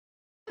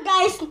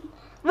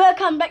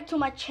welcome back to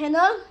my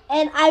channel,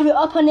 and I will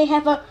openly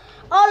have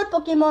all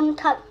Pokemon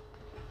card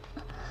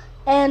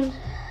and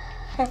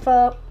have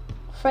a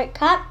freight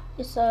card.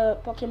 It's a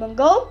Pokemon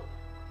Go,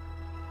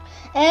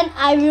 and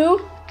I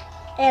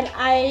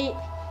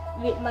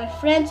with my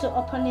friends are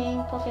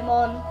opening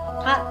Pokemon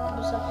card,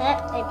 booster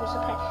pack. Booster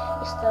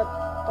pack is the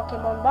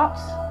Pokemon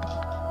box.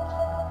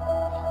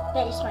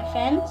 That is my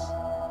friends.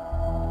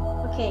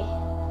 Okay.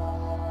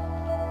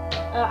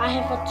 I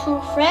have two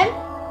friends.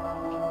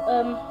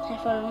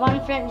 One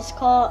friend is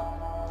called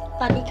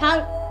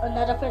Panikan,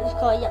 another friend is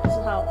called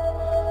Yatsihao.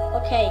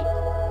 Okay.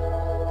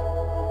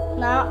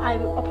 Now I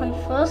will open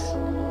first.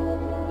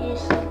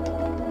 Is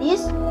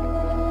this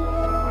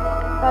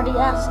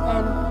Rodias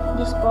and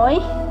this boy.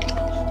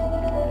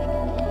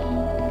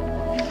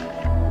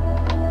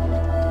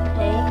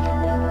 Okay.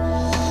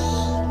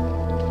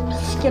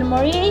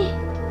 Skilmori,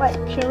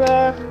 White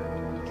Killer,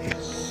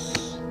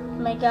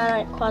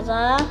 Mega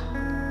Rayquaza,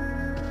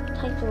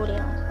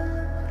 Typhlosion.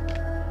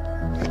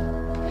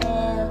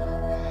 And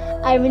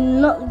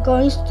I'm not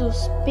going to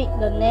speak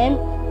the name.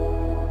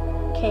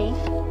 Okay.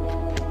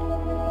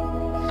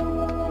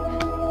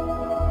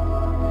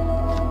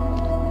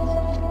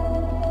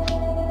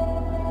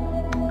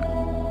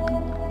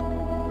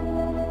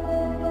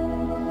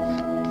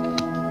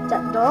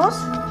 Zapdos,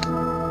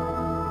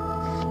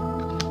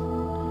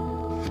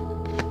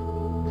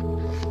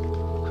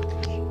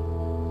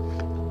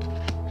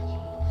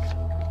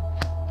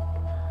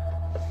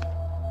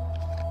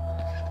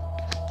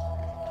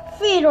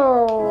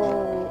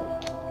 Fiddle,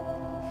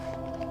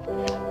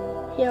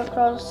 here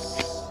across,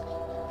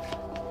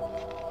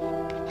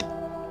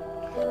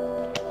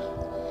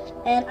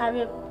 and I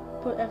will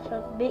put a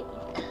big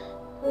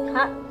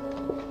cut.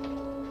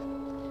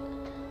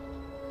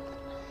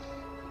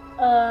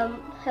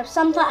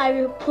 Sometimes I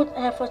will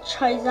have a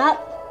Charizard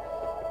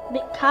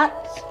big cut.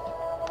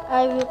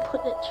 I will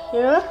put it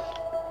here,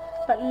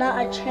 but now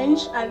I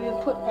change. I will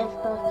put a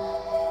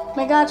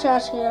Mega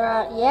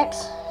Charizard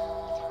EX,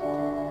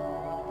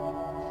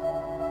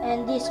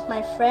 and this is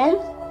my friend.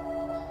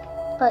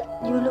 But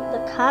you look,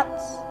 the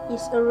cards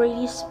is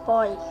already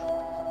spoiled.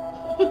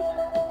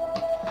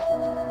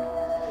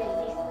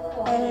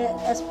 And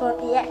as for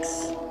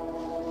EX,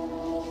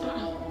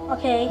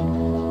 okay,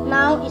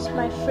 now is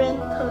my friend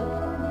turn.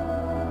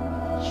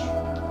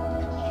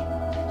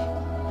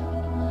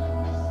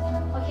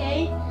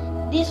 Okay,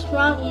 this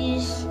round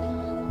is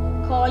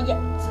called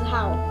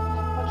Yatsihao.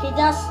 Okay,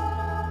 just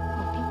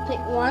pick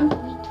one.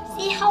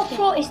 See how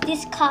pro is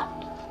this card?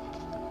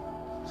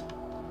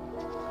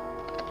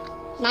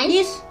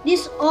 Nice.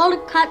 This all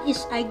card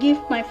is I give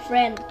my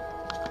friend.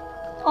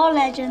 All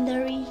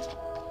legendary.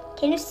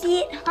 Can you see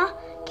it? Huh?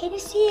 Can you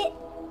see it?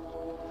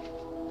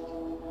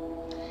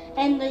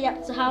 And the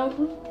Yatsihao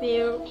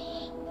will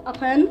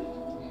open,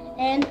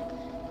 and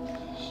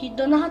he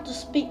don't know how to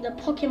speak the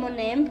Pokemon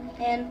name,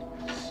 and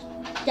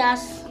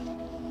just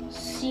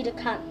see the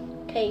card.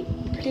 Okay,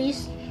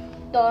 please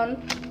don't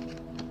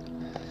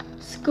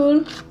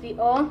school we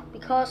all,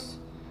 because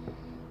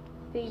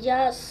we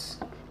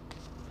just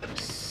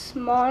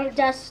small,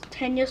 just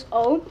 10 years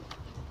old.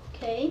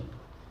 Okay.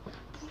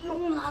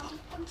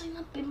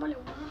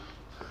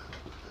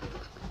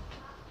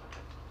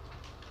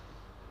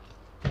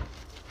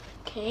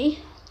 Okay.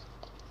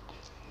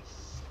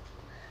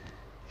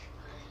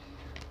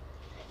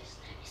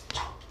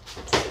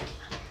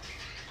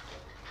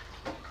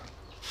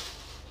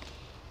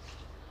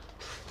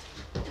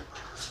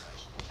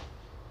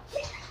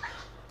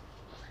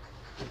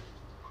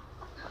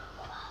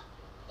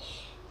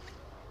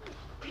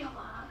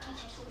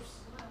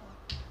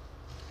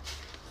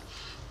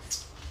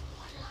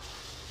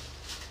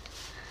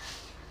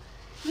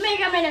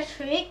 Mega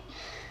Manectric,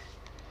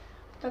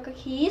 Dr.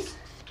 Keys.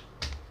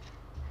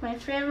 My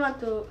friend want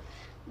to,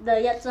 the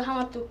Yatsihao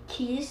want to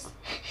kiss.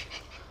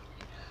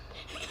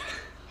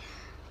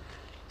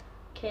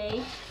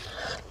 Okay.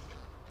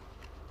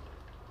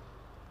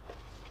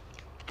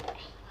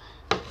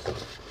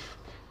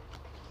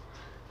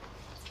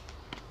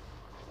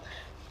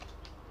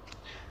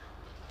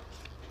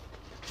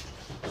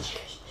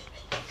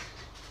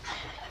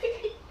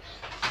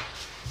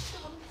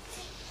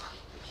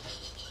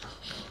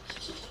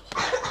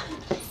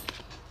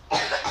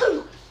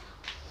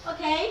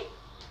 Okay,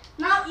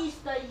 now is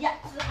the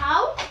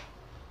Yatsihao.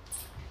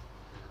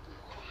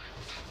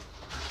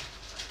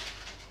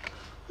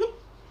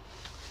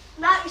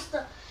 Now is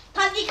the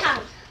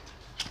Panikan.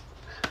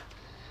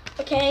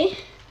 Okay,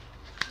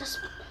 just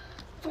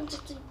put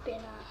it in the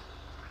bin.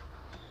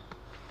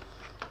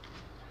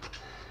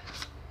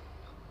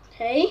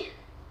 Okay，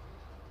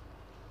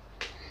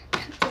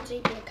 看着这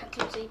一边，看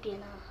着这一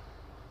边啊。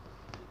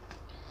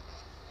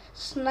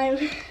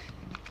Slime。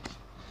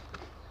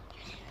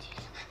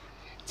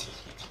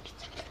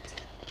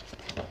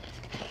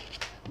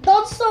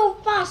Don't so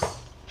fast.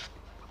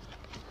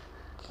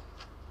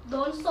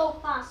 Don't so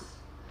fast.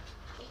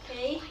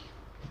 Okay.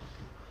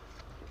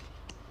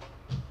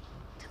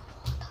 这个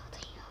火的这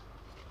个，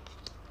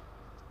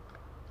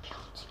不用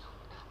这个，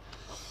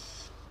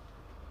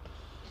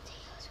这个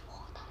是火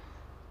的。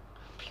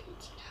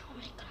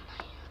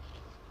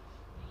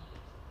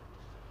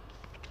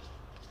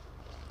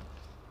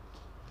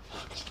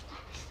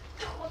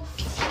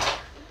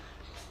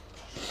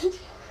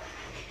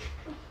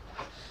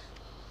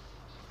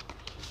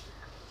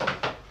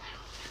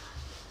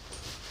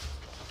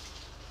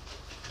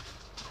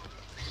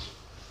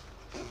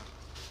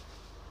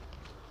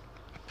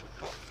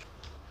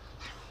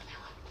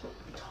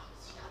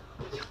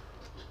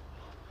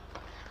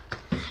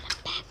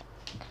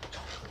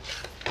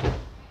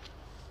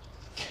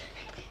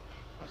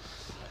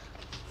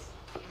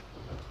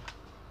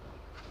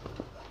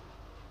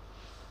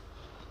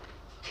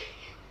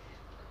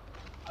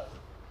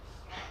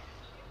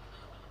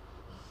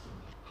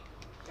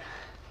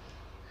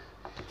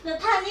The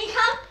tiny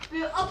cup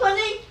will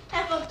opening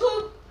have a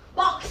 2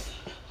 box.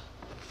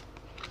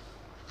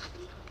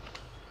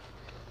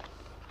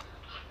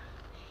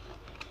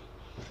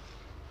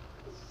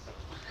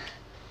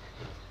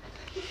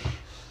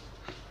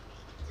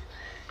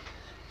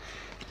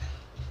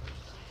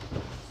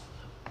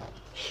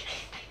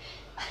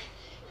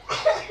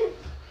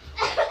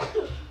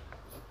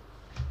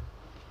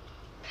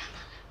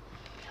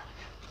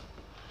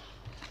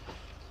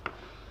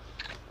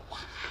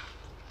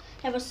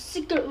 Have a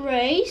secret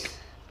race.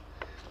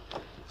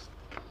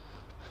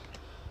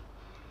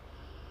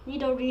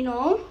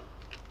 Nidorino.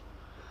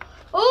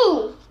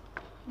 Oh!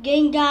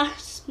 Gengar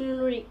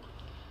Spirit.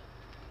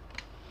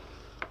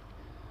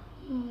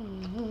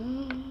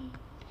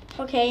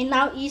 Okay,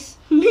 now it's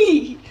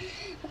me.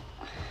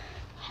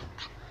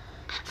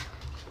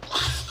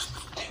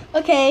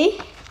 Okay.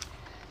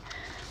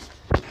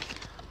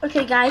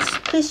 Okay guys,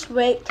 please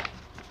wait.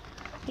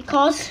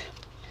 Because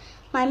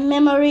my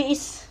memory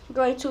is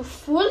going to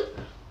full.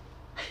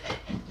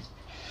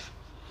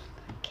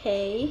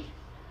 Okay.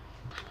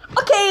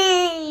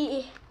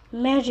 Okay!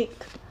 Magic.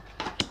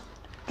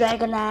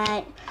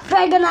 Dragonite.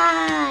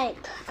 Dragonite!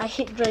 I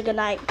hate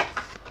Dragonite.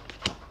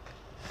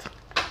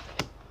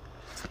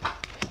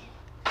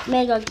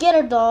 Mega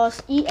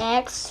Gyarados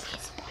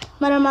EX.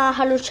 Marama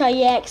Halucha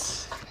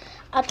EX.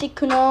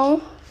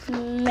 Articuno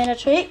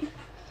Menatric.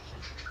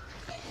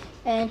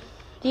 And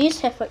these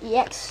have an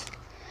EX.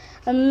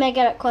 A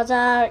Mega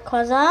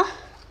Quasar.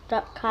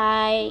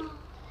 Darkrai.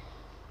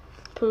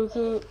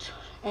 Purgut.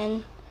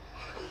 And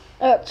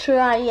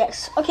try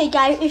EX. Okay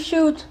guys, if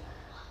you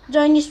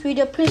join this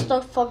video, please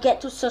don't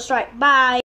forget to subscribe. Bye.